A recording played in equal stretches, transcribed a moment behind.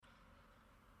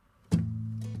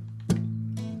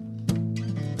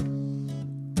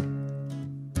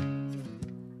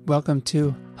welcome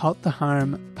to Halt the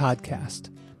Harm podcast.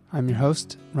 I'm your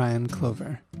host, Ryan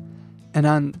Clover. And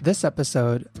on this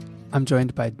episode, I'm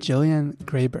joined by Jillian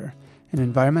Graber, an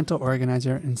environmental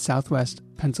organizer in Southwest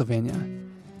Pennsylvania.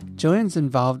 Jillian's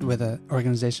involved with an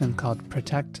organization called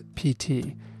Protect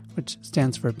PT, which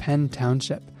stands for Penn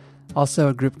Township, also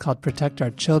a group called Protect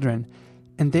Our Children,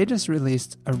 and they just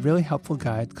released a really helpful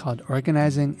guide called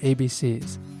Organizing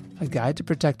ABCs, a guide to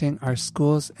protecting our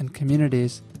schools and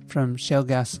communities from shale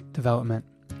gas development.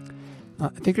 I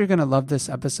think you're going to love this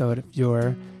episode if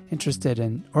you're interested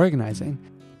in organizing.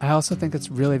 I also think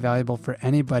it's really valuable for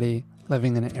anybody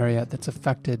living in an area that's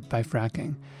affected by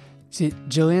fracking. See,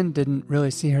 Jillian didn't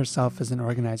really see herself as an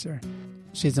organizer.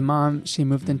 She's a mom. She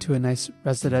moved into a nice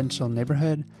residential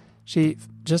neighborhood. She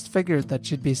just figured that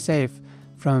she'd be safe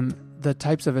from the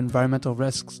types of environmental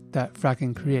risks that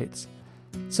fracking creates.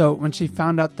 So when she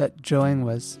found out that drilling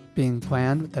was being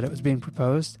planned, that it was being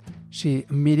proposed, she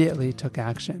immediately took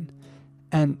action.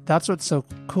 And that's what's so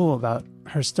cool about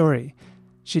her story.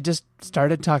 She just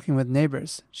started talking with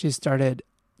neighbors. She started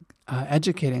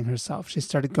educating herself. She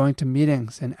started going to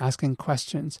meetings and asking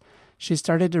questions. She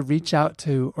started to reach out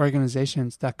to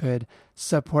organizations that could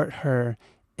support her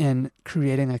in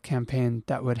creating a campaign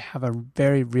that would have a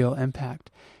very real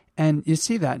impact. And you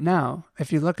see that now.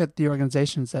 If you look at the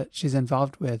organizations that she's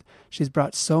involved with, she's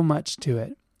brought so much to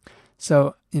it.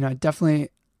 So, I definitely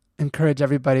encourage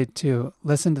everybody to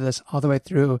listen to this all the way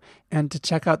through and to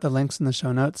check out the links in the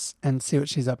show notes and see what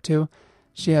she's up to.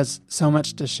 She has so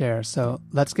much to share. So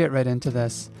let's get right into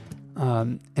this.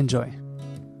 Enjoy.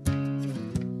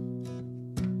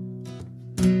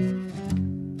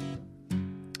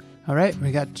 All right,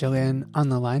 we got Jillian on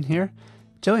the line here.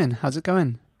 Jillian, how's it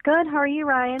going? Good. How are you,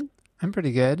 Ryan? I'm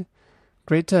pretty good.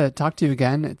 Great to talk to you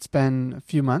again. It's been a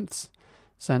few months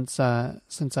since I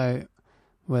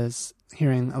was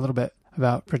hearing a little bit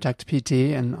about Protect PT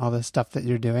and all the stuff that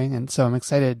you're doing. And so I'm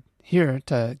excited here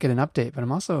to get an update, but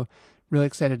I'm also really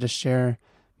excited to share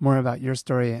more about your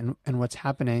story and what's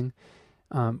happening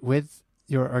with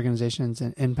your organizations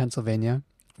in Pennsylvania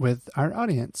with our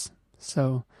audience.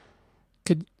 So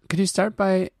could you start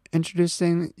by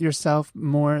introducing yourself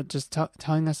more, just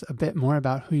telling us a bit more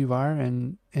about who you are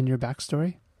and your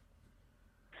backstory?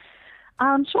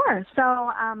 Sure. So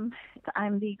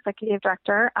I'm the executive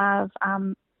director of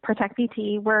Protect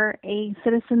PT. We're a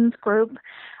citizens group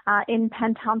in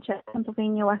Penn Township,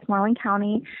 Pennsylvania, Westmoreland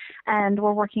County, and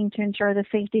we're working to ensure the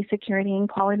safety, security, and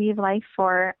quality of life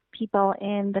for people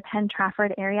in the Penn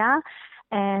Trafford area.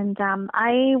 And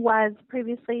I was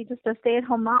previously just a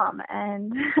stay-at-home mom,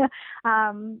 and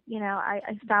I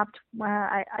stopped.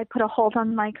 I put a hold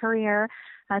on my career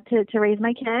to raise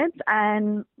my kids.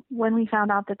 And when we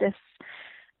found out that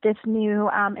this new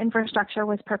infrastructure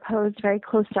was proposed very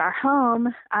close to our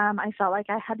home, I felt like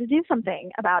I had to do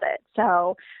something about it.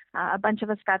 So a bunch of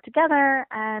us got together,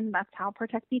 and that's how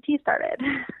Protect PT started.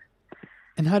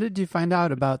 And how did you find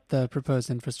out about the proposed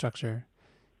infrastructure?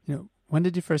 When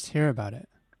did you first hear about it?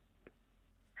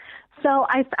 So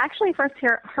I actually first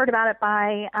heard about it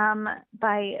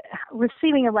by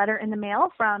receiving a letter in the mail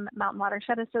from Mountain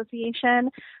Watershed Association.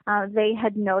 They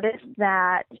had noticed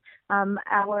that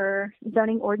our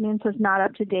zoning ordinance was not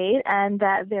up to date, and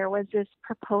that there was this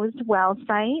proposed well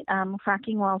site,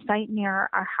 fracking well site near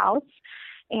our house.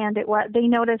 And they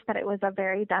noticed that it was a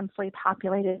very densely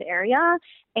populated area.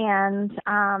 And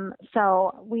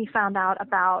so we found out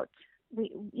about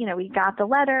we got the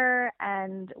letter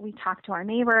and we talked to our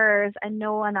neighbors, and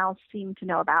no one else seemed to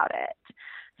know about it.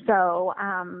 So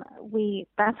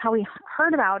that's how we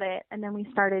heard about it. And then we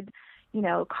started,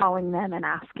 calling them and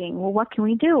asking, well, what can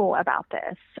we do about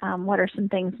this? What are some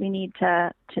things we need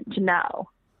to know?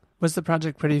 Was the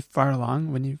project pretty far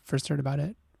along when you first heard about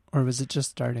it, or was it just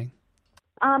starting?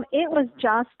 It was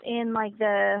just in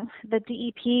the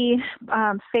DEP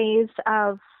phase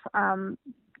of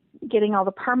getting all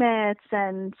the permits,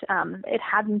 and it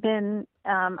hadn't been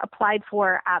applied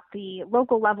for at the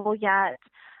local level yet.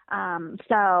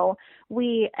 So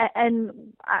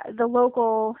the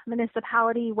local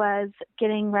municipality was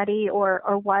getting ready or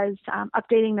was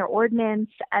updating their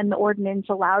ordinance, and the ordinance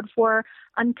allowed for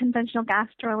unconventional gas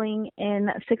drilling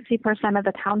in 60% of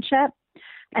the township.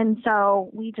 And so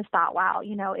we just thought, wow,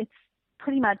 it's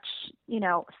pretty much,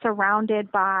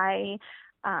 surrounded by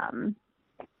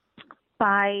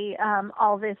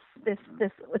all this,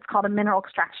 it's called a mineral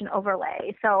extraction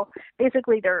overlay. So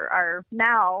basically there are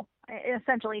now,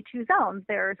 essentially two zones.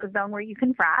 There's a zone where you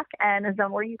can frack and a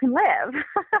zone where you can live.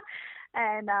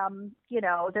 And,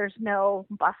 there's no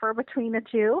buffer between the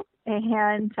two.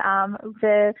 And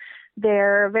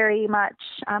they're very much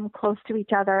close to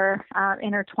each other,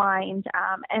 intertwined.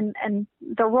 And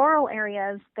the rural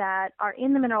areas that are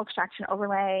in the mineral extraction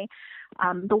overlay,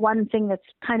 the one thing that's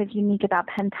kind of unique about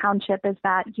Penn Township is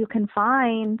that you can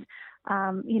find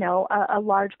a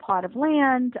large plot of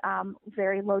land,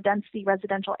 very low density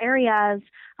residential areas.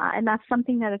 And that's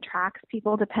something that attracts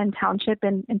people to Penn Township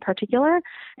in particular.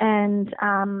 And,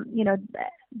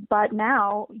 but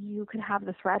now you could have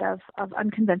the threat of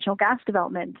unconventional gas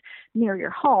development near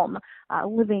your home,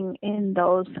 living in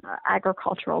those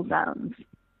agricultural zones.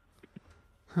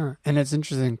 Huh. And it's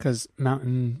interesting because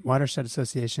Mountain Watershed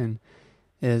Association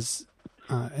is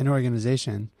an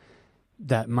organization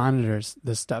that monitors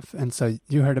this stuff. And so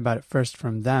you heard about it first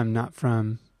from them, not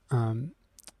from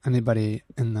anybody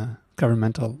in the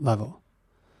governmental level.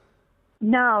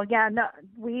 No.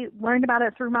 We learned about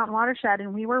it through Mountain Watershed,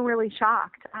 and we were really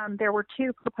shocked. There were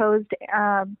two proposed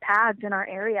pads in our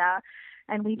area,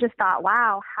 and we just thought,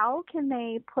 wow, how can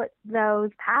they put those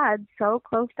pads so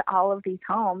close to all of these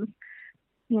homes?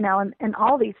 And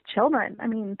all these children. I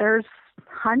mean, there's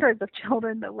hundreds of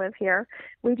children that live here.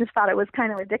 We just thought it was kind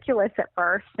of ridiculous at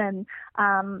first. And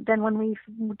then when we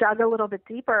dug a little bit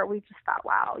deeper, we just thought,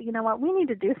 wow, you know what? We need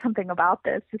to do something about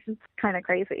this. This is kind of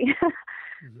crazy.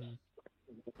 Mm-hmm.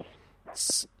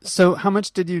 So how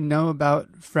much did you know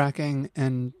about fracking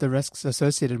and the risks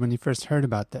associated when you first heard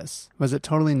about this? Was it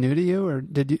totally new to you, or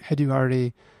had you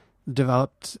already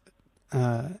developed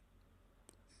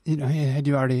had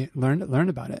you already learned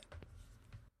about it?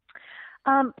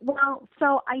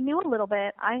 So I knew a little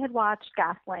bit. I had watched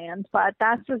Gasland, but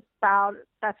that's about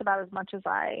as much as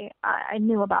I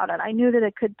knew about it. I knew that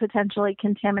it could potentially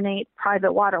contaminate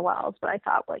private water wells, but I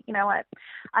thought, well, you know what?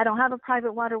 I don't have a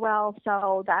private water well,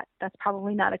 so that's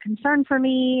probably not a concern for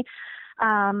me.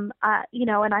 And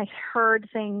I heard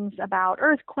things about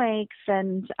earthquakes,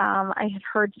 and I had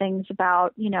heard things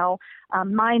about,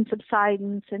 mine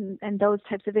subsidence and those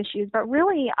types of issues. But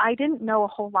really, I didn't know a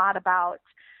whole lot about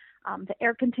the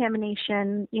air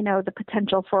contamination, the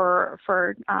potential for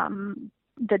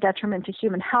the detriment to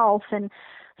human health. And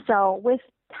so with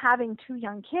having two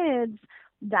young kids,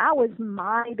 that was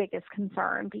my biggest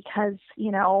concern because,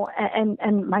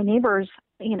 and my neighbors,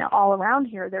 all around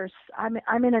here,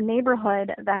 I'm in a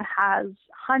neighborhood that has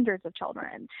hundreds of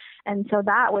children. And so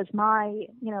that was my,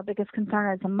 biggest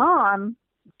concern as a mom,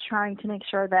 trying to make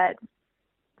sure that,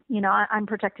 I'm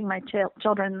protecting my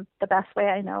children the best way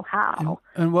I know how.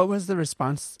 And what was the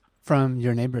response from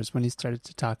your neighbors when you started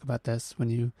to talk about this, when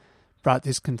you brought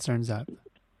these concerns up?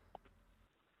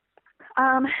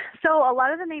 So a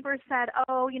lot of the neighbors said,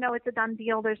 oh, it's a done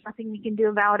deal. There's nothing we can do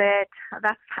about it.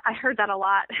 I heard that a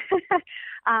lot.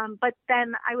 But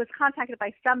then I was contacted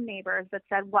by some neighbors that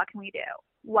said, what can we do?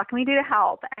 What can we do to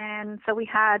help? And so we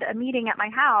had a meeting at my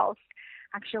house,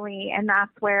 actually, and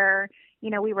that's where,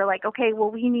 we were like, okay,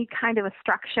 well, we need kind of a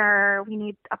structure. We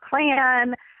need a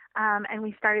plan. And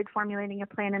we started formulating a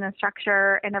plan and a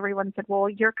structure, and everyone said, well,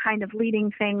 you're kind of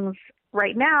leading things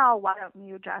right now. Why don't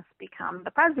you just become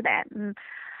the president? And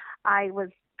I was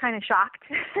kind of shocked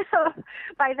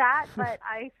by that, but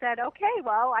I said, okay,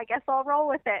 well, I guess I'll roll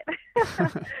with it.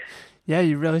 Yeah,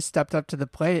 you really stepped up to the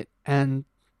plate and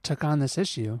took on this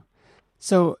issue.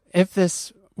 So if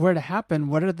this were to happen,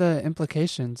 what are the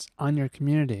implications on your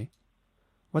community?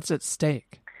 What's at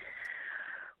stake?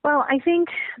 Well, I think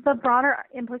the broader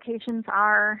implications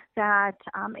are that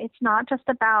it's not just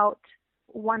about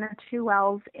one or two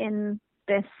wells in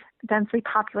this densely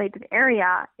populated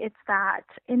area. It's that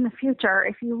in the future,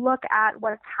 if you look at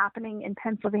what's happening in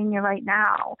Pennsylvania right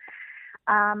now,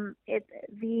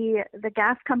 the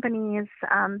gas companies,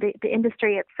 the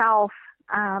industry itself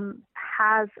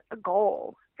has a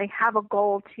goal. They have a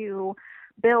goal to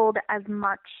build as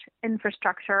much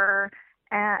infrastructure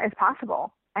as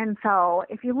possible. And so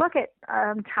if you look at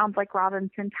towns like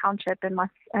Robinson Township in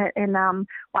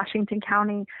Washington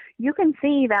County, you can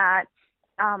see that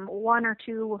one or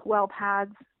two well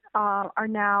pads are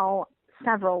now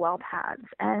several well pads.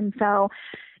 And so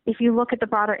if you look at the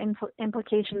broader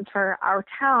implications for our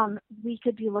town, we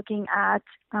could be looking at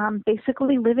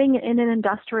basically living in an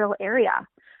industrial area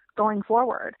going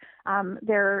forward.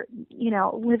 They're,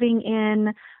 living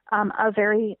in a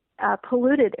very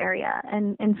polluted area.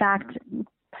 And in fact,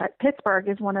 Pittsburgh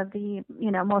is one of the,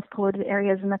 most polluted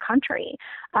areas in the country.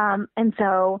 And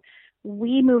so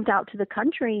we moved out to the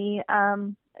country,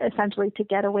 essentially to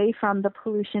get away from the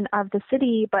pollution of the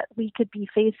city, but we could be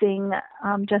facing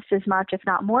just as much, if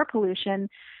not more pollution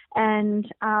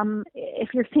And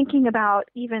if you're thinking about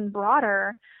even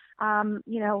broader,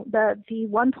 the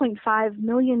 1.5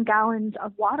 million gallons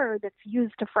of water that's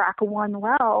used to frack one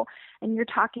well, and you're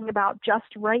talking about just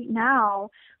right now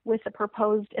with the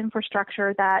proposed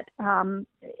infrastructure that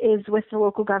is with the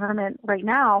local government right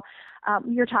now,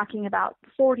 you're talking about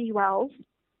 40 wells.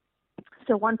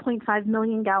 So 1.5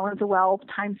 million gallons a well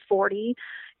times 40,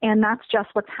 and that's just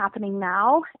what's happening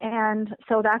now. And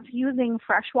so that's using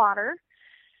fresh water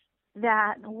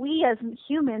that we as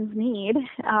humans need,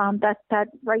 that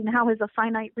right now is a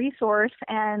finite resource,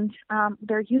 and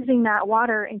they're using that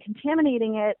water and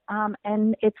contaminating it,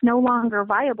 and it's no longer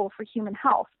viable for human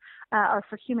health or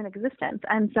for human existence.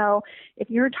 And so if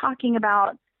you're talking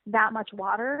about that much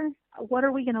water, what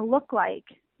are we going to look like,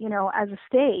 as a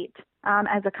state,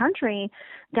 as a country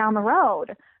down the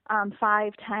road,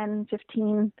 5, 10,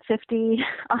 15, 50,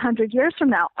 100 years from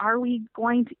now? Are we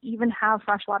going to even have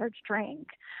fresh water to drink?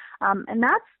 And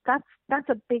that's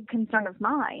a big concern of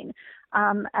mine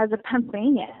as a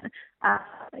Pennsylvanian.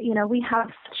 We have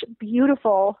such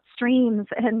beautiful streams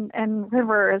and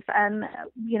rivers, and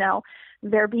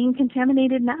they're being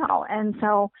contaminated now. And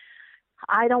so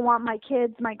I don't want my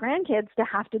grandkids to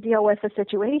have to deal with a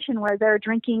situation where they're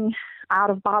drinking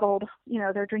out of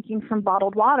they're drinking from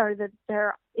bottled water that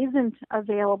there isn't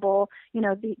available,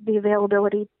 the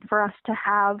availability for us to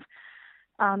have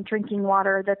drinking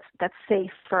water that's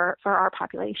safe for our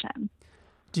population.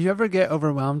 Do you ever get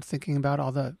overwhelmed thinking about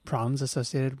all the problems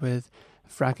associated with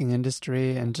fracking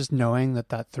industry and just knowing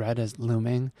that threat is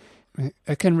looming?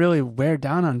 It can really wear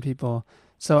down on people.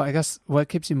 So I guess what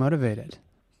keeps you motivated?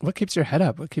 What keeps your head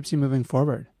up? What keeps you moving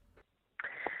forward?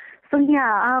 So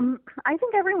yeah, I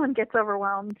think everyone gets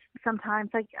overwhelmed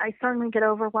sometimes. I certainly get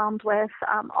overwhelmed with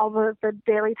all the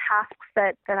daily tasks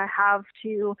that I have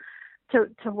to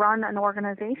run an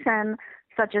organization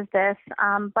such as this.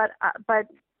 But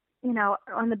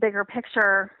on the bigger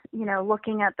picture,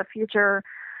 looking at the future,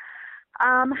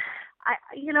 I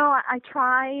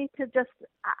try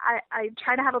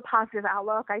to have a positive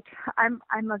outlook.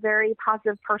 I'm a very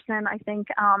positive person. I think,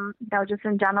 just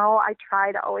in general, I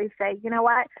try to always say, you know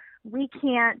what, we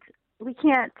can't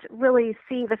really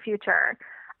see the future.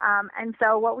 And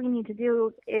so what we need to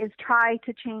do is try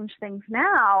to change things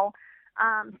now.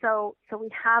 So we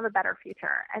have a better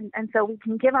future, and so we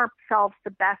can give ourselves the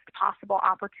best possible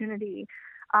opportunity.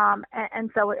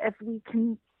 And so if we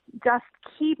can just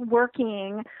keep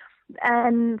working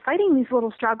and fighting these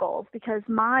little struggles, because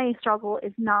my struggle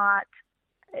is not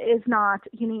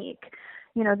unique.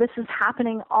 This is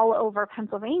happening all over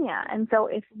Pennsylvania. And so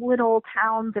if little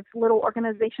towns, if little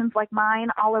organizations like mine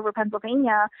all over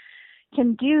Pennsylvania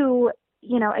can do,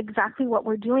 exactly what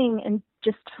we're doing and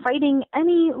just fighting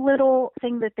any little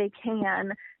thing that they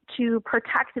can to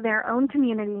protect their own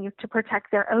community, to protect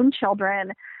their own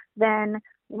children, then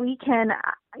we can,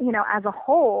 as a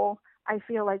whole, I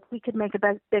feel like we could make a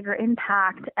bigger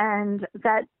impact, and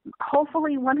that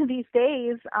hopefully one of these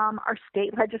days our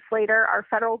state legislator, our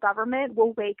federal government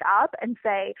will wake up and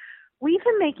say, we've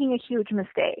been making a huge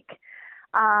mistake,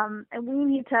 and we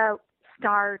need to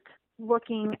start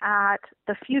looking at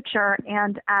the future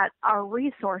and at our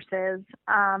resources,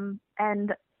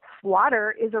 and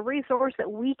water is a resource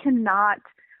that we cannot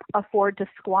afford to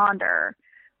squander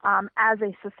as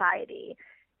a society.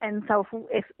 And so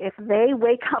if they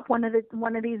wake up one of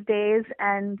these days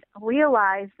and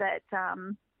realize that,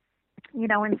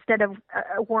 instead of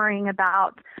worrying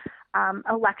about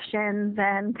elections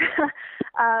and,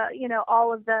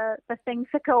 all of the things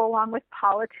that go along with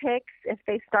politics, if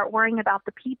they start worrying about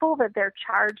the people that they're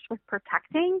charged with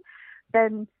protecting,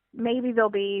 then maybe there'll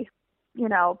be,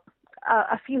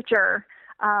 a future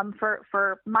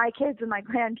for my kids and my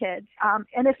grandkids.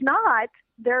 And if not,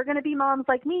 there are going to be moms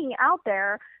like me out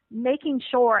there making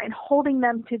sure and holding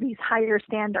them to these higher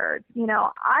standards.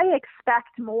 I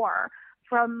expect more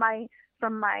from my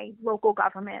local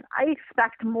government. I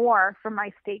expect more from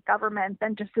my state government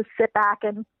than just to sit back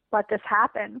and let this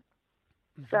happen.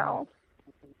 Mm-hmm. So.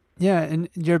 Yeah. And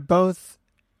you're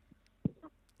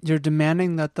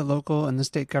demanding that the local and the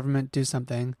state government do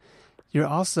something. You're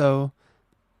also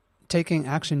taking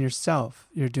action yourself.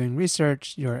 You're doing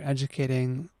research, you're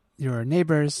educating your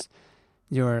neighbors,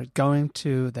 you're going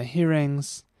to the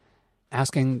hearings,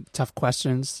 asking tough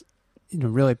questions,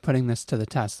 really putting this to the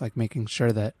test, like making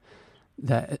sure that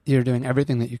you're doing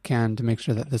everything that you can to make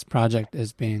sure that this project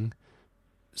is being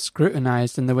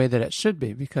scrutinized in the way that it should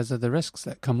be because of the risks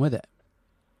that come with it.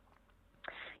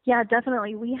 Yeah,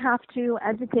 definitely. We have to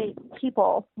educate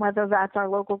people, whether that's our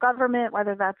local government,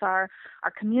 whether that's our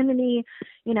community.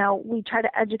 We try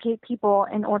to educate people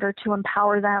in order to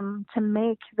empower them to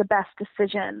make the best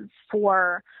decisions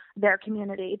for their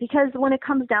community. Because when it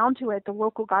comes down to it, the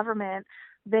local government,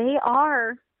 they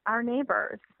are our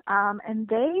neighbors. I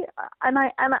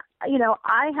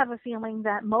have a feeling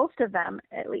that most of them,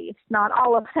 at least, not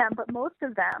all of them, but most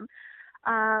of them,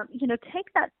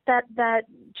 take that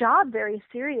job very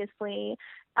seriously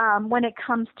when it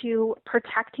comes to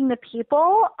protecting the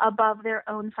people above their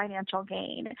own financial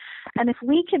gain. And if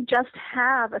we could just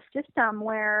have a system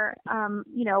where,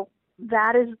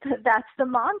 that's the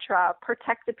mantra,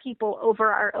 protect the people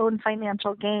over our own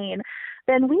financial gain,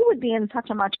 then we would be in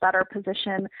such a much better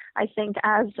position, I think,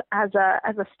 as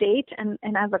a state and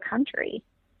as a country.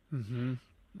 Mm-hmm.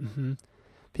 Mm-hmm.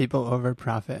 People over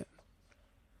profit.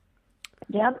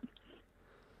 Yep.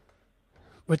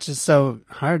 Which is so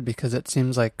hard because it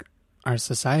seems like our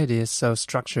society is so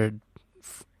structured.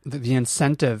 The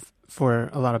incentive for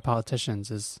a lot of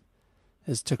politicians is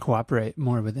to cooperate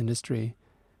more with industry,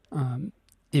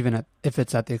 even if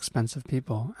it's at the expense of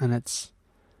people. And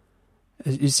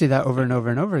you see that over and over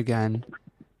and over again.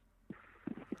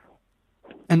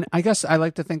 And I guess I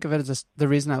like to think of it the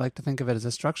reason I like to think of it as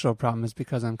a structural problem is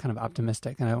because I'm kind of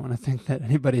optimistic and I don't want to think that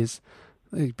anybody's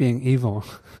being evil.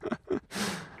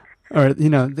 Or,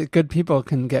 the good people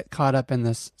can get caught up in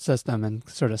this system and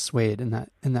sort of swayed in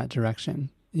that direction.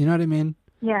 You know what I mean?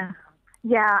 Yeah.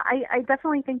 Yeah. I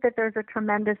definitely think that there's a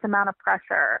tremendous amount of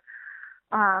pressure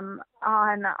on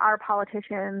our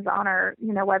politicians, on our,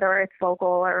 whether it's local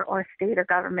or state or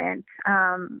government.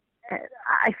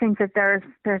 I think that there's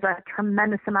a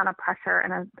tremendous amount of pressure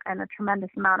and a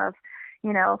tremendous amount of,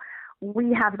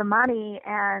 we have the money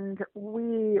and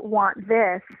we want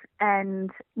this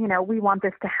and, we want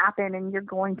this to happen and you're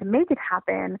going to make it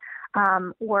happen,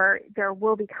 or there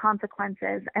will be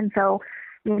consequences. And so,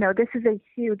 this is a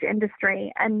huge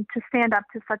industry, and to stand up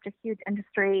to such a huge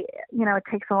industry, it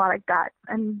takes a lot of guts,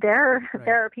 and there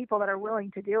are people that are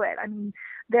willing to do it. I mean,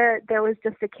 there was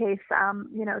just a case,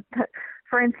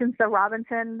 for instance, the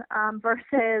Robinson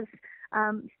versus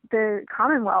the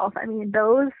Commonwealth. I mean,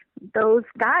 those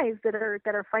guys that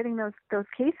are fighting those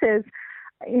cases,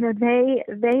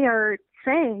 they are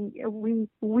saying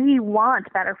we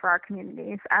want better for our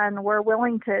communities and we're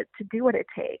willing to do what it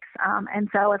takes. And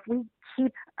so if we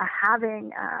keep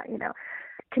having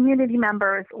community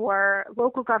members or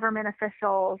local government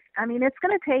officials, I mean, it's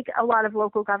going to take a lot of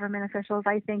local government officials,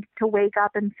 I think, to wake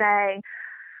up and say,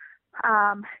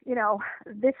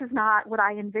 this is not what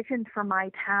I envisioned for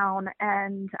my town,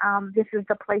 and this is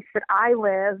the place that I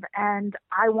live, and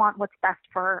I want what's best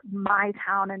for my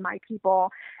town and my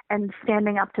people, and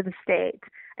standing up to the state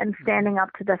and standing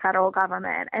up to the federal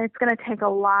government. And it's going to take a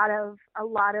lot of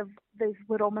these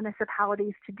little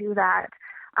municipalities to do that,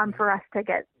 for us to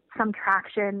get some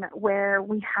traction where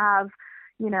we have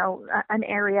an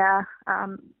area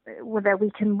where we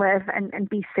can live and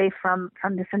be safe from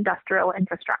this industrial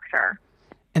infrastructure.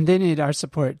 And they need our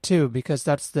support too, because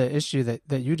that's the issue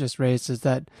that you just raised, is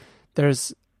that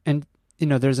there's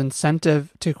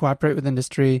incentive to cooperate with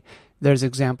industry. There's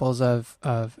examples of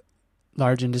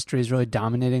large industries really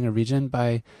dominating a region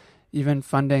by even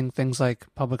funding things like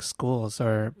public schools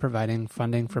or providing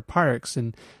funding for parks.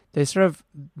 And they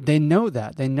know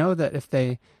that if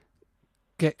they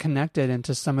get connected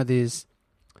into some of these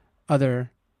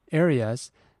other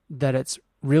areas, that it's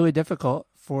really difficult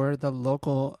for the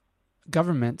local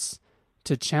governments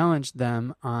to challenge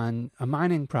them on a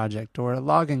mining project or a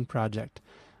logging project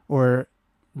or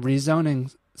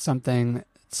rezoning something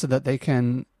so that they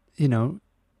can,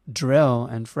 drill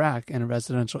and frack in a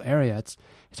residential area. It's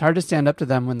hard to stand up to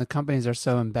them when the companies are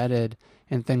so embedded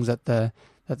in things that the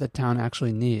town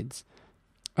actually needs.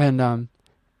 And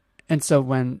so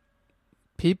when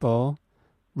people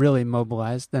really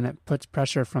mobilize, then it puts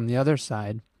pressure from the other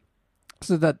side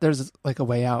so that there's like a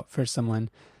way out for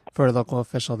a local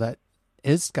official that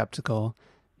is skeptical.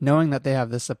 Knowing that they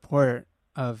have the support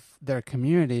of their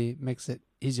community makes it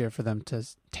easier for them to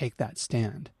take that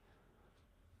stand.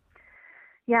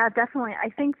 Yeah, definitely. I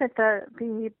think that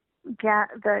the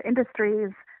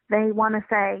industries, they want to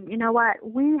say, you know what,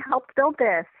 we helped build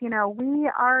this.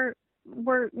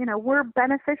 We're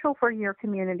beneficial for your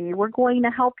community. We're going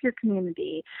to help your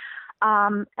community.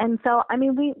 And so, I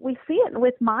mean, we see it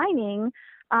with mining.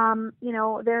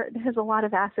 There's a lot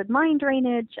of acid mine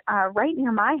drainage right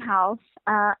near my house.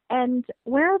 And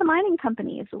where are the mining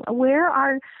companies?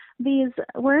 Where is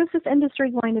this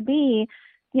industry going to be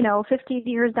 50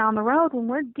 years down the road when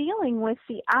we're dealing with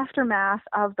the aftermath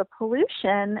of the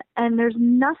pollution and there's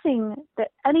nothing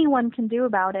that anyone can do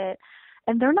about it,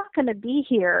 and they're not going to be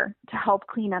here to help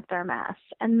clean up their mess.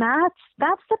 And that's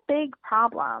the big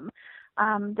problem.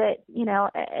 That,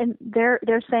 and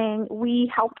they're saying,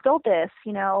 we helped build this,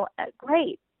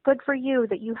 great, good for you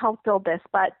that you helped build this,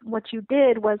 but what you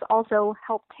did was also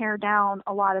help tear down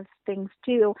a lot of things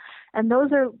too. And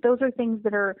those are things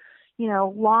that are,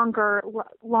 longer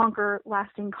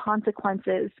lasting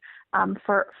consequences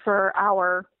for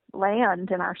our land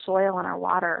and our soil and our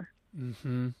water.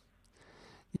 Mm-hmm.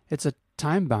 It's a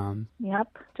time bomb.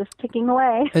 Yep, just ticking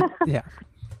away. Yeah.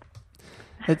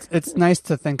 It's nice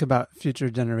to think about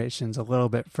future generations a little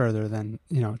bit further than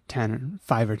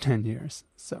 5 or 10 years.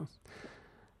 So,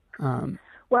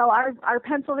 well, our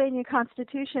Pennsylvania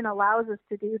Constitution allows us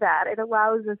to do that. It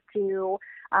allows us to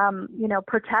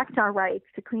protect our rights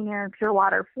to clean air and pure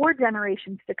water for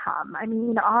generations to come. I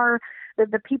mean,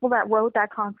 the people that wrote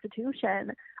that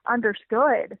Constitution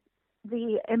understood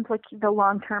the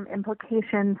long-term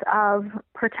implications of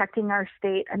protecting our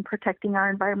state and protecting our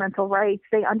environmental rights.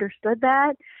 They understood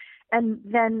that. And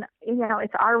then,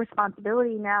 it's our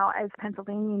responsibility now as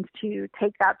Pennsylvanians to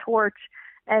take that torch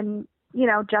and,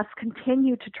 just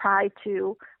continue to try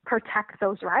to protect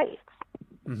those rights.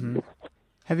 Mm-hmm.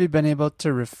 Have you been able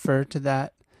to refer to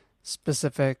that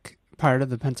specific part of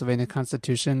the Pennsylvania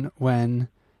Constitution when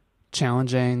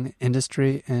challenging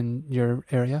industry in your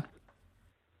area?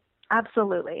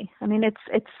 Absolutely. I mean,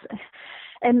 it's.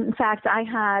 In fact, I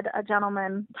had a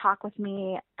gentleman talk with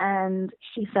me, and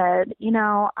she said,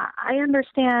 I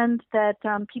understand that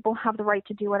people have the right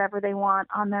to do whatever they want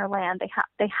on their land.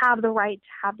 They have the right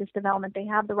to have this development. They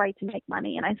have the right to make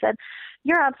money. And I said,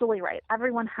 you're absolutely right.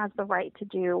 Everyone has the right to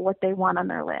do what they want on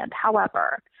their land.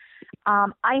 However,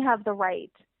 I have the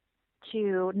right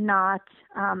to not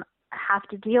have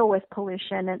to deal with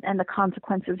pollution and the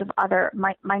consequences of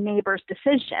my neighbor's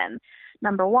decision,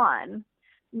 number one.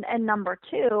 And number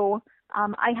two,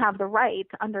 I have the right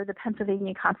under the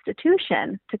Pennsylvania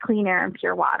Constitution to clean air and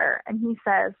pure water. And he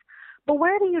says, but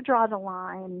where do you draw the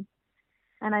line?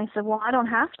 And I said, well, I don't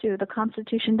have to. The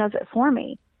Constitution does it for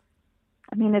me.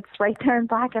 I mean, it's right there in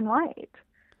black and white.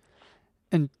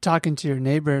 And talking to your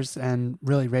neighbors and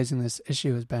really raising this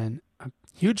issue has been a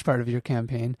huge part of your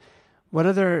campaign. What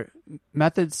other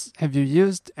methods have you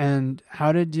used, and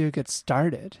how did you get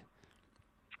started?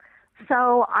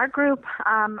 So our group,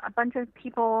 a bunch of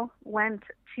people went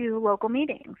to local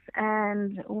meetings,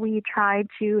 and we tried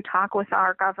to talk with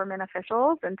our government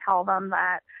officials and tell them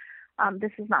that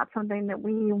this is not something that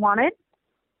we wanted.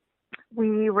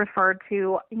 We referred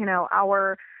to,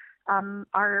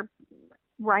 our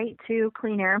right to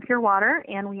clean air and pure water,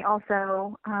 and we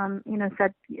also,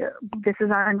 said this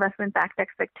is our investment-backed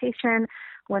expectation.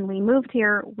 When we moved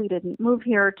here, we didn't move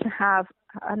here to have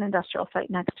an industrial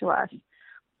site next to us.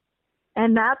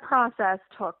 And that process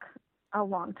took a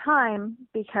long time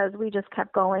because we just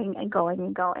kept going and going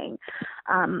and going,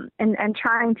 and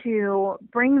trying to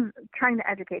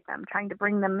educate them, trying to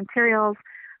bring them materials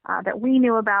that we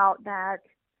knew about that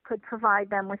could provide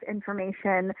them with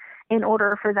information in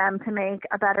order for them to make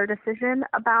a better decision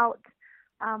about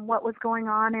what was going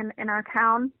on in our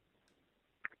town.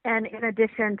 And in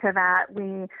addition to that,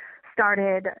 we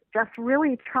started just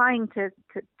really trying to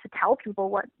tell people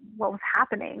what was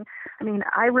happening. I mean,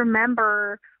 I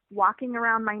remember walking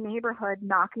around my neighborhood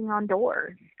knocking on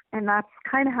doors, and that's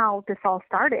kind of how this all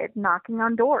started, knocking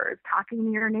on doors, talking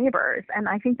to your neighbors. And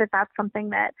I think that that's something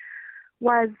that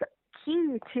was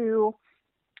key to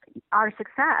our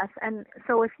success. And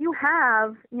so if you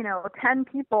have, 10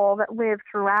 people that live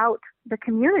throughout the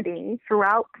community,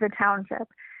 throughout the township,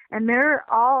 and they're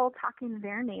all talking to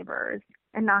their neighbors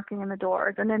and knocking on the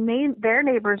doors, and then their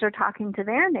neighbors are talking to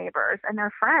their neighbors and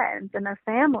their friends and their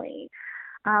family.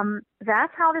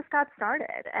 That's how this got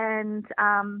started. And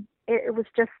it was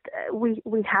just we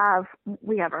have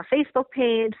our Facebook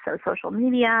page, so social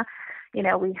media,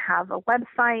 we have a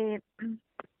website,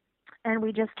 and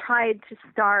we just tried to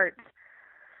start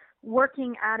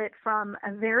working at it from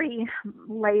a very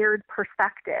layered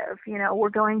perspective. We're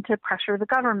going to pressure the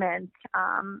government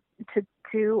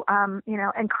to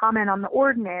and comment on the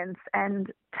ordinance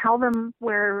and tell them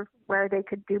where they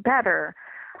could do better,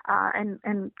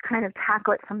 and kind of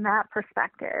tackle it from that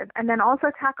perspective. And then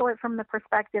also tackle it from the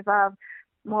perspective of,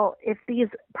 well, if these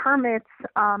permits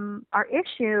are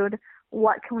issued,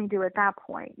 what can we do at that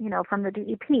point, from the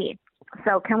DEP?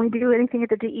 So can we do anything at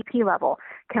the DEP level?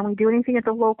 Can we do anything at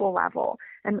the local level?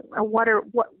 And what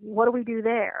do we do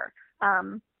there?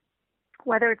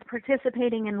 Whether it's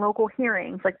participating in local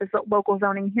hearings, like the local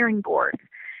zoning hearing boards,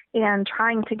 and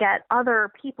trying to get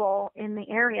other people in the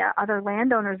area, other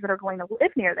landowners that are going to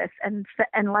live near this, and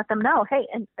let them know, hey,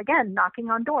 and again, knocking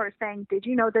on doors saying, did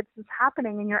you know that this is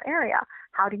happening in your area?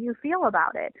 How do you feel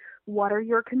about it? What are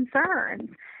your concerns?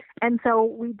 And so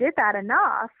we did that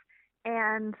enough,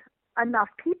 and enough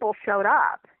people showed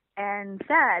up and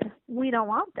said, we don't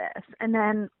want this. And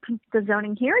then the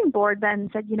zoning hearing board then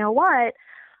said, you know what,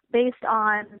 based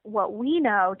on what we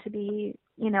know to be,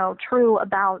 true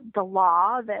about the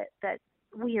law that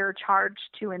we are charged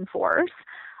to enforce,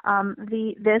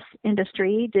 this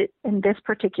industry did, in this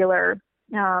particular,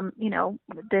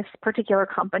 this particular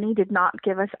company did not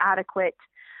give us adequate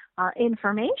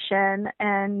information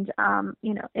and,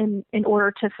 in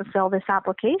order to fulfill this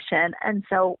application. And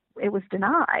so it was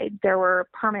denied. There were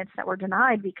permits that were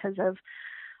denied because of,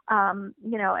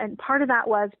 and part of that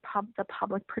was the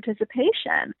public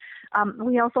participation.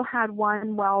 We also had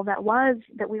one well that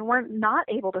we weren't not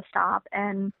able to stop.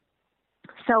 And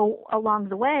so along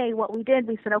the way, what we did,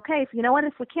 we said, okay, so you know what,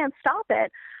 if we can't stop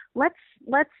it, let's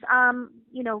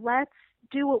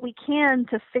do what we can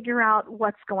to figure out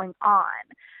what's going on.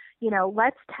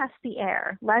 Let's test the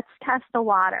air. Let's test the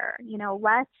water.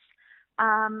 Let's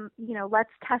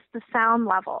test the sound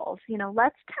levels.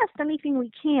 Let's test anything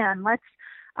we can. Let's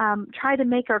try to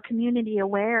make our community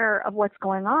aware of what's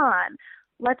going on.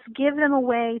 Let's give them a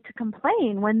way to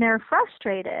complain when they're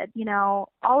frustrated. All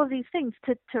of these things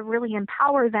to really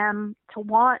empower them to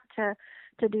want to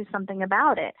do something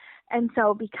about it. And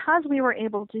so because we were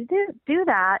able to do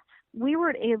that, we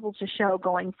were able to show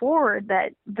going forward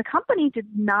that the company did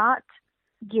not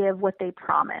give what they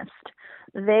promised.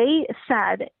 They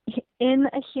said in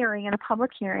a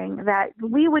public hearing, that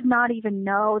we would not even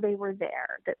know they were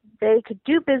there, that they could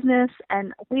do business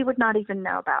and we would not even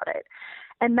know about it.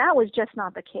 And that was just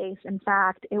not the case. In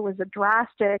fact, it was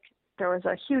there was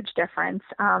a huge difference.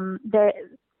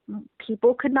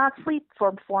 People could not sleep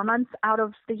for 4 months out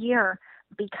of the year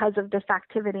because of this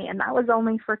activity, and that was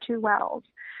only for 2 wells.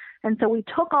 And so we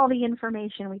took all the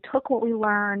information, we took what we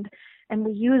learned, and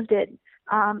we used it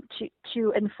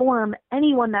to inform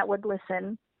anyone that would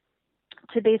listen,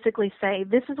 to basically say,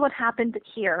 this is what happened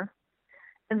here,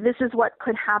 and this is what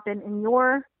could happen in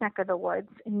your neck of the woods,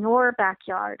 in your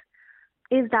backyard.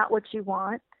 Is that what you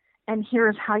want? And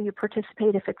here's how you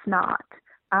participate if it's not.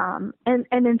 And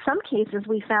in some cases,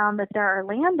 we found that there are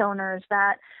landowners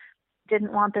that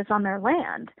didn't want this on their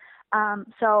land.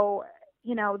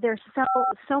 There's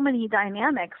so many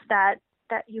dynamics that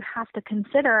you have to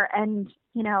consider. And,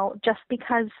 just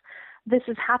because this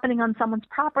is happening on someone's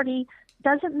property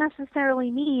doesn't necessarily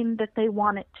mean that they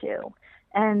want it to.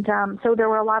 And so there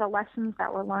were a lot of lessons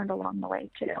that were learned along the way,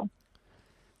 too.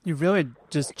 You really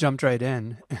just jumped right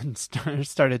in and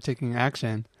started taking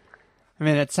action. I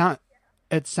mean, it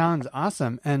sounds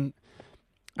awesome. And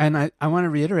I want to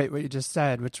reiterate what you just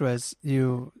said, which was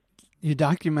you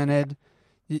documented,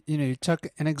 you took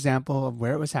an example of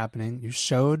where it was happening. You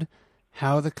showed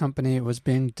how the company was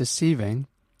being deceiving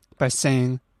by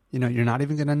saying, you're not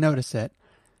even going to notice it.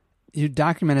 You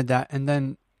documented that. And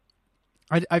then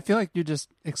I feel like you just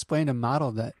explained a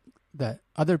model that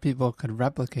other people could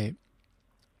replicate,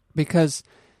 because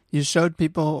you showed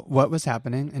people what was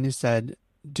happening and you said,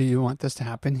 do you want this to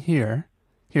happen here?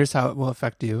 Here's how it will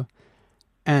affect you.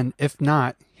 And if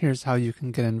not, here's how you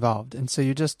can get involved. And so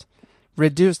you just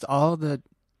reduced all the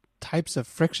types of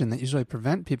friction that usually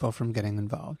prevent people from getting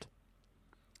involved.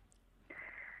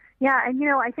 Yeah, and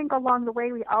I think along the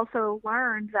way we also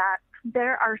learned that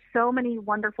there are so many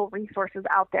wonderful resources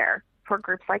out there for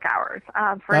groups like ours.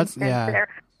 I'd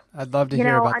love to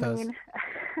hear about those.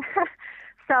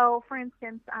 So, for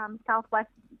instance, Southwest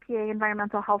PA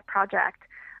Environmental Health Project,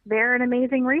 they're an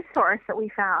amazing resource that we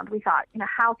found. We thought,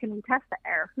 how can we test the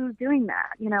air? Who's doing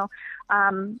that?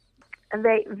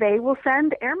 They will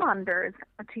send air monitors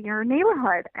to your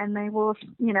neighborhood, and they will,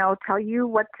 tell you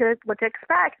what to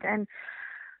expect, and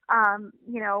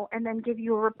and then give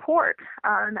you a report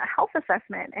on a health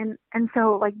assessment. And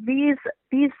so, like,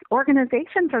 these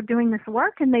organizations are doing this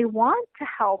work, and they want to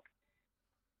help.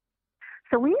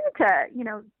 So we need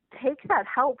to, take that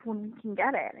help when we can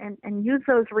get it, and use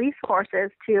those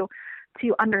resources to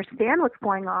understand what's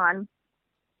going on,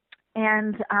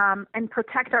 and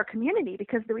protect our community,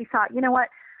 because we thought,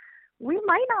 we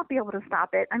might not be able to stop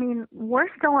it. I mean, we're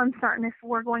still uncertain if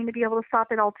we're going to be able to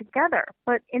stop it altogether.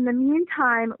 But in the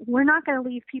meantime, we're not going to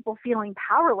leave people feeling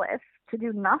powerless to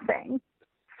do nothing.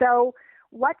 So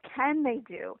what can they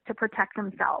do to protect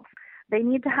themselves? They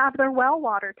need to have their well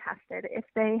water tested if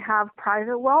they have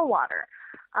private well water.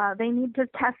 They need to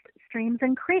test streams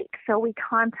and creeks. So we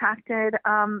contacted,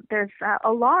 there's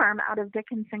Alarm out of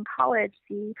Dickinson College,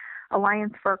 the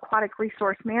Alliance for Aquatic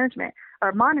Resource Management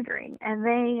or Monitoring, and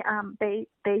they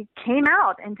came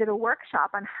out and did a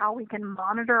workshop on how we can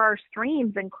monitor our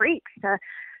streams and creeks to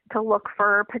look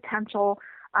for potential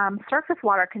surface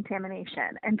water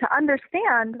contamination and to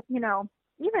understand,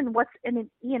 even what's in an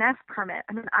E&S permit.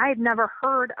 I mean, I had never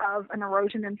heard of an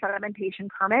erosion and sedimentation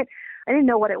permit. I didn't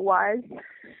know what it was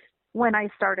when I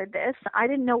started this. I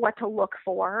didn't know what to look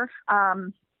for,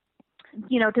 to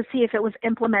see if it was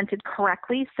implemented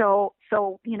correctly. So,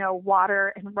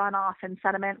 water and runoff and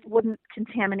sediment wouldn't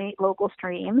contaminate local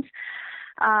streams.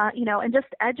 And just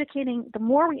educating, the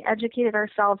more we educated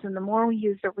ourselves and the more we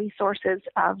use the resources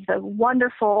of the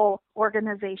wonderful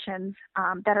organizations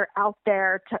that are out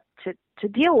there to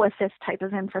deal with this type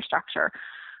of infrastructure,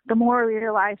 the more we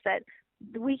realize that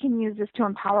we can use this to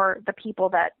empower the people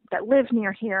that live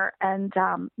near here and,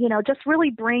 just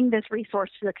really bring this resource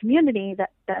to the community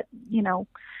that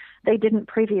they didn't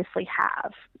previously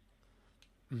have.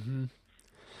 Mm-hmm.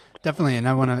 Definitely, and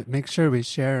I want to make sure we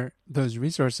share those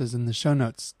resources in the show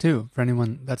notes too, for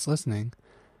anyone that's listening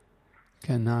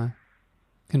can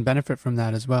benefit from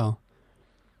that as well.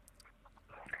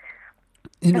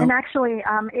 And actually,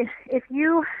 if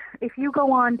you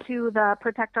go on to the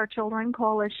Protect Our Children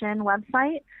Coalition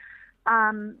website,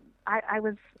 I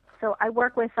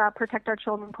work with Protect Our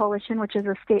Children Coalition, which is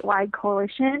a statewide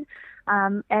coalition,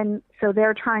 and so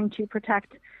they're trying to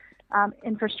protect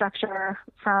infrastructure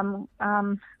from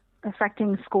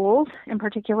affecting schools in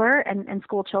particular and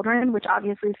school children, which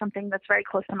obviously is something that's very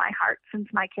close to my heart since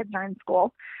my kids are in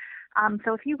school.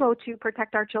 So if you go to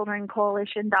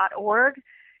protectourchildrencoalition.org,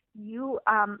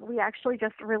 we actually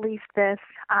just released this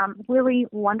really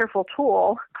wonderful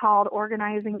tool called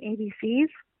Organizing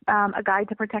ABCs, a guide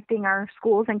to protecting our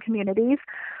schools and communities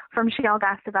from shale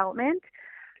gas development.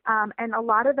 And a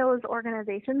lot of those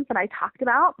organizations that I talked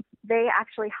about, they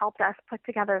actually helped us put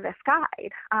together this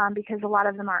guide because a lot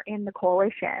of them are in the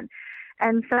coalition.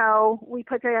 And so we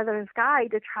put together this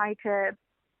guide to try to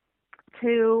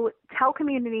tell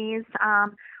communities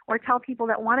or tell people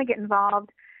that want to get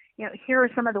involved, here are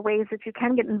some of the ways that you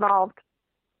can get involved.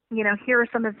 Here are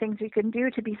some of the things you can do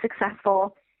to be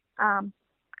successful. And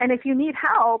if you need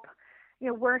help,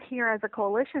 we're here as a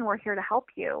coalition. We're here to help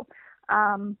you.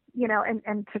 And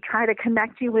to try to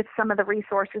connect you with some of the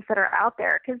resources that are out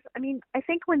there. Because, I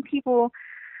think when people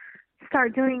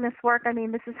start doing this work,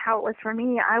 this is how it was for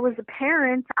me. I was a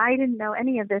parent. I didn't know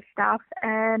any of this stuff.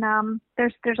 And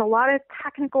there's a lot of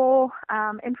technical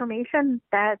information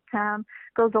that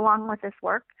goes along with this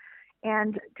work.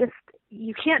 And just,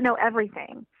 you can't know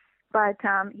everything. But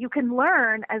you can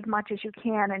learn as much as you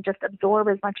can and just absorb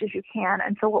as much as you can.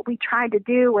 And so what we tried to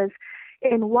do was,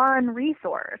 in one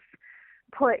resource,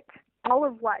 put all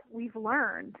of what we've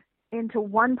learned into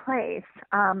one place,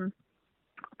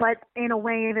 but in a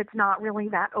way that's not really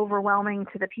that overwhelming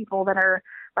to the people that are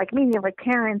like me, like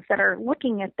parents that are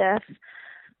looking at this.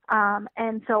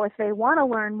 And so if they want to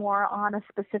learn more on a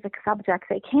specific subject,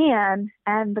 they can,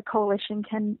 and the coalition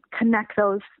can connect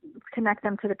them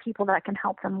to the people that can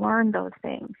help them learn those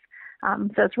things.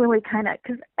 So it's really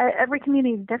because every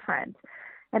community is different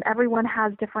and everyone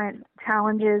has different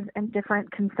challenges and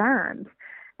different concerns.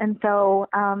 And so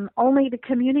only the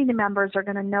community members are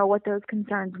going to know what those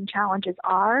concerns and challenges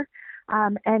are.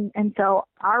 And so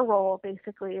our role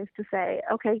basically is to say,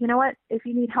 okay, you know what, if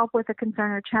you need help with a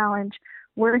concern or challenge,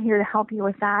 we're here to help you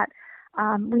with that.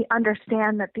 We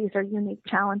understand that these are unique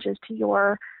challenges to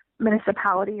your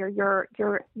municipality or your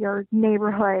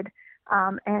neighborhood.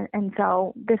 And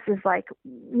so this is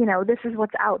this is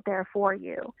what's out there for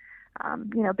you,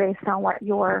 based on what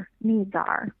your needs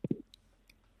are.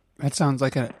 That sounds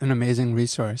like an amazing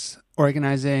resource.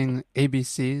 Organizing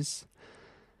ABCs,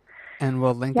 and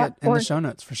we'll link it in the show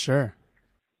notes for sure.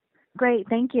 Great,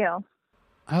 thank you.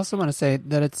 I also want to say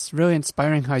that it's really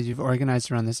inspiring how you've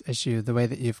organized around this issue, the way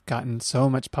that you've gotten so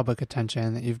much public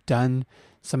attention, that you've done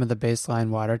some of the baseline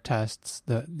water tests,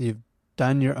 that you've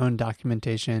done your own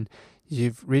documentation,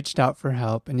 you've reached out for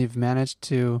help, and you've managed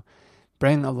to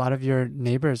bring a lot of your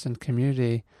neighbors and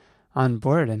community on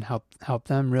board and help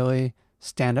them really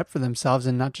stand up for themselves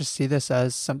and not just see this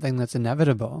as something that's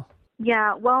inevitable.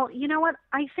 Yeah, well, you know what?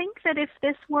 I think that if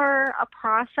this were a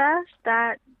process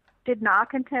that did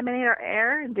not contaminate our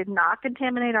air and did not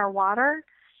contaminate our water,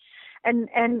 and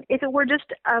if it were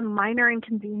just a minor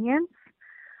inconvenience,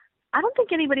 I don't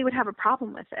think anybody would have a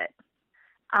problem with it.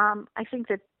 I think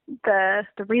that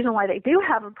the reason why they do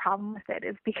have a problem with it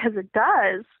is because it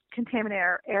does contaminate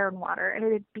our air and water,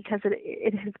 and because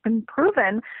it has been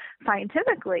proven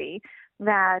scientifically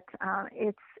that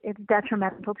it's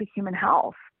detrimental to human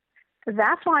health.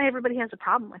 That's why everybody has a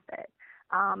problem with it,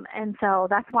 and so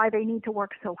that's why they need to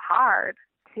work so hard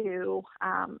to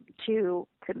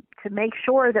make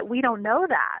sure that we don't know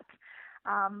that.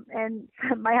 And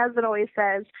my husband always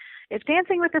says, if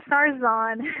Dancing with the Stars is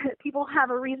on, people have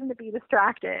a reason to be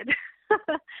distracted.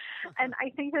 And I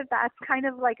think that that's kind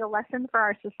of like a lesson for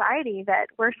our society, that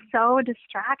we're so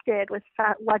distracted with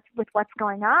what's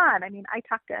going on. I mean, I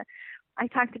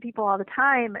talk to people all the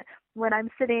time when I'm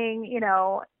sitting,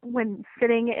 when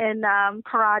sitting in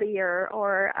karate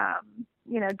or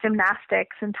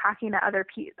gymnastics, and talking to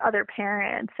other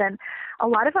parents, and a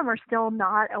lot of them are still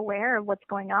not aware of what's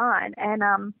going on.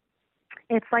 And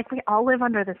it's like we all live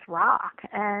under this rock.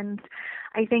 And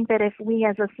I think that if we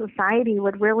as a society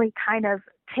would really kind of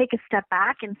take a step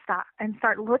back and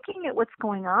start looking at what's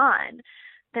going on,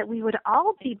 that we would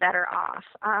all be better off.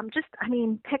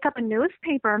 Pick up a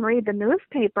newspaper and read the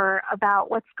newspaper about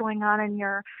what's going on in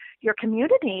your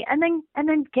community, and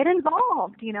then get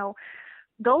involved.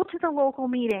 Go to the local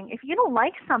meeting. If you don't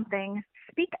like something,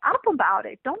 speak up about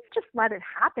it. Don't just let it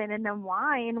happen and then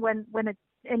whine when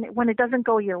it doesn't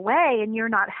go your way and you're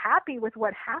not happy with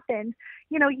what happened.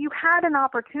 You had an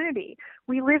opportunity.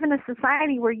 We live in a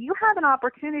society where you have an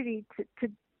opportunity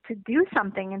to do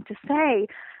something and to say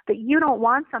that you don't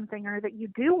want something or that you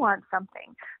do want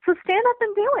something. So stand up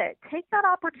and do it. Take that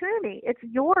opportunity. It's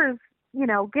yours,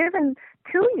 given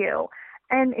to you.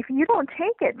 And if you don't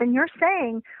take it, then you're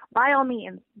saying, by all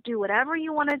means, do whatever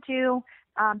you want to do,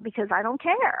 because I don't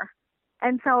care.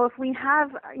 And so if we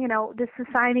have, this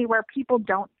society where people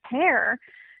don't care,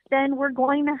 then we're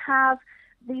going to have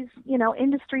these,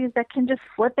 industries that can just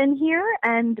slip in here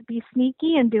and be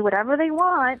sneaky and do whatever they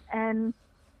want. And,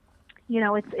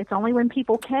 it's only when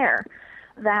people care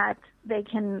that they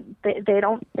don't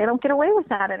get away with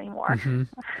that anymore. Mm-hmm.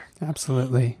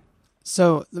 Absolutely.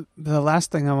 So the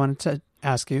last thing I wanted to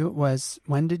ask you was,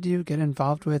 when did you get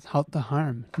involved with Halt the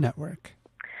Harm Network?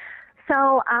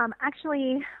 So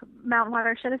actually, Mountain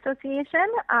Watershed Association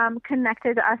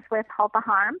connected us with Halt the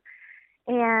Harm,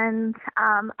 and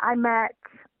I met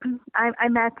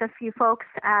a few folks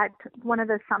at one of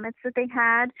the summits that they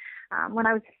had when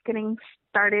I was getting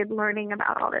started learning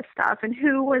about all this stuff and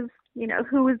who was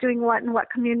doing what in what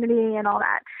community and all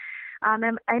that.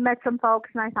 And I met some folks,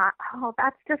 and I thought, oh,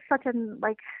 that's just such an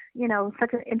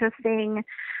interesting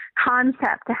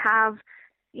concept to have.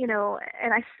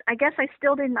 And I guess I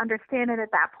still didn't understand it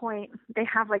at that point. They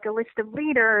have like a list of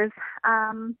leaders,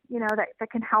 that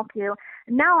can help you.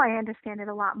 Now I understand it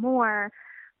a lot more.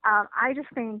 I just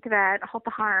think that Halt the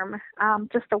Harm,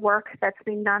 just the work that's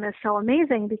being done is so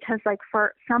amazing, because like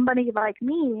for somebody like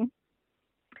me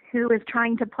who is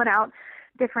trying to put out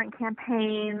different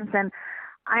campaigns, and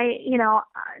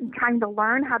I'm trying to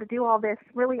learn how to do all this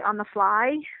really on the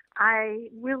fly,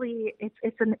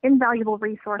 it's an invaluable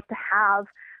resource to have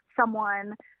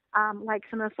someone like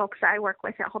some of the folks that I work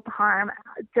with at Halt the Harm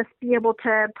just be able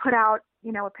to put out,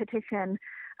 a petition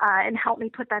and help me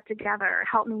put that together,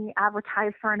 help me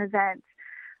advertise for an event.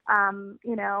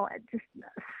 Just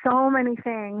so many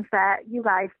things that you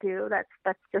guys do.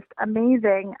 That's just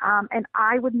amazing. And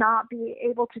I would not be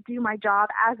able to do my job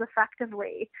as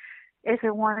effectively if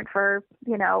it weren't for,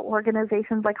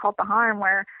 organizations like Halt the Harm,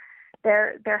 where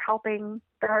they're helping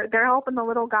the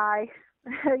little guy,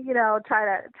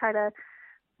 try to,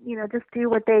 just do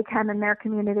what they can in their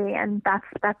community. And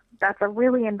that's a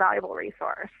really invaluable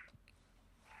resource.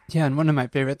 Yeah. And one of my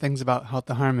favorite things about Halt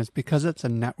the Harm is because it's a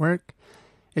network,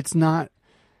 it's not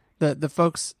the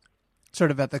folks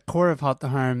sort of at the core of Halt the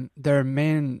Harm, their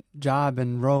main job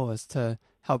and role is to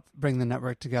help bring the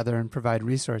network together and provide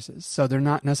resources. So they're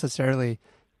not necessarily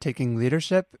taking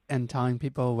leadership and telling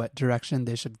people what direction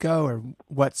they should go or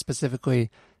what specifically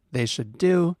they should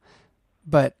do,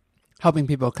 but helping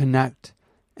people connect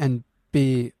and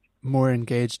be more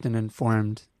engaged and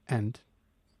informed and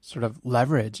sort of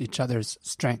leverage each other's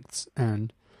strengths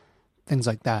and things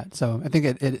like that. So I think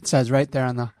it says right there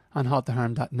on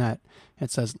halttheharm.net, it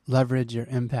says leverage your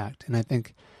impact. And I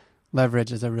think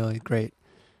leverage is a really great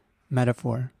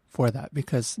metaphor for that,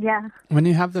 because when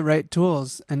you have the right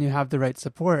tools and you have the right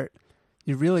support,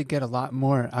 you really get a lot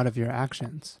more out of your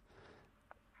actions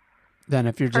than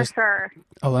if you're just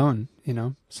alone,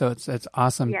 So it's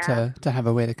awesome to have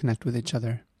a way to connect with each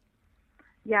other.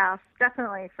 Yeah,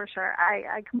 definitely, for sure.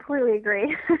 I completely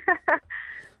agree.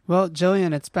 Well,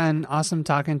 Jillian, it's been awesome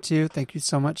talking to you. Thank you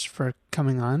so much for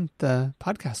coming on the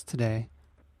podcast today.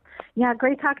 Yeah,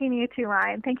 great talking to you too,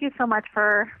 Ryan. Thank you so much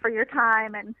for your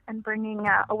time and bringing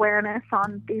awareness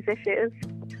on these issues.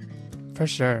 For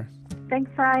sure.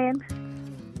 Thanks, Ryan.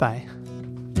 Bye.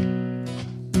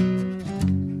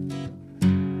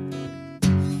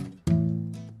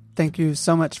 Thank you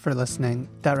so much for listening.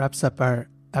 That wraps up our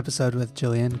episode with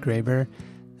Jillian Graber.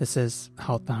 This is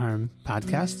Halt the Harm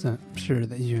podcast. I'm sure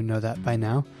that you know that by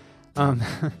now.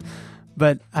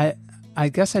 But I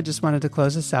guess I just wanted to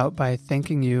close this out by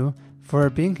thanking you for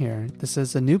being here. This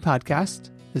is a new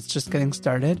podcast. It's just getting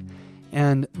started,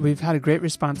 and we've had a great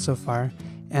response so far.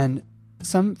 And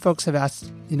some folks have asked,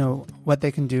 what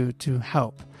they can do to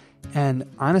help. And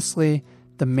honestly,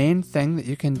 the main thing that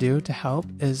you can do to help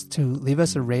is to leave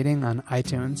us a rating on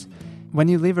iTunes. When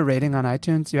you leave a rating on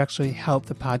iTunes, you actually help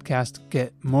the podcast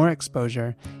get more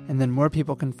exposure, and then more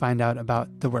people can find out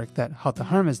about the work that Halt the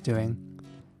Harm is doing.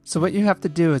 So what you have to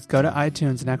do is go to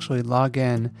iTunes and actually log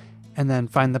in and then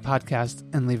find the podcast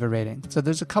and leave a rating. So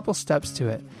there's a couple steps to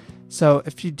it. So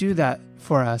if you do that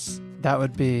for us, that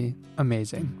would be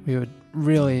amazing. We would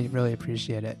really, really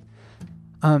appreciate it.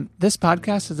 This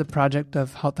podcast is a project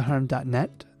of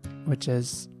halttheharm.net, which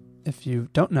is, if you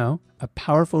don't know, a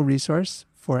powerful resource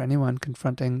for anyone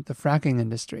confronting the fracking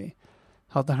industry.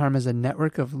 Halt the Harm is a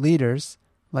network of leaders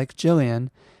like Jillian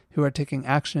who are taking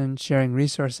action, sharing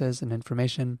resources and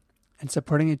information, and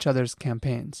supporting each other's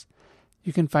campaigns.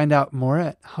 You can find out more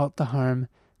at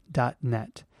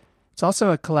halttheharm.net. It's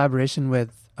also a collaboration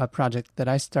with a project that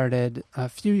I started a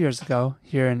few years ago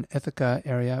here in Ithaca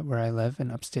area where I live in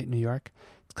upstate New York.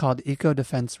 It's called Eco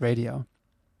Defense Radio.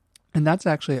 And that's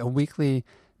actually a weekly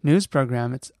news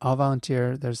program. It's all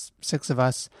volunteer. There's 6 of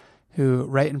us who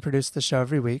write and produce the show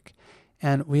every week.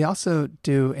 And we also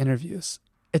do interviews.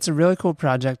 It's a really cool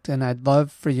project, and I'd love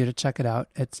for you to check it out.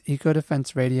 It's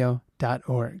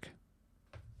ecodefenseradio.org.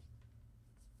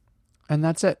 And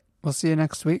that's it. We'll see you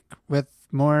next week with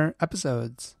more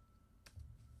episodes.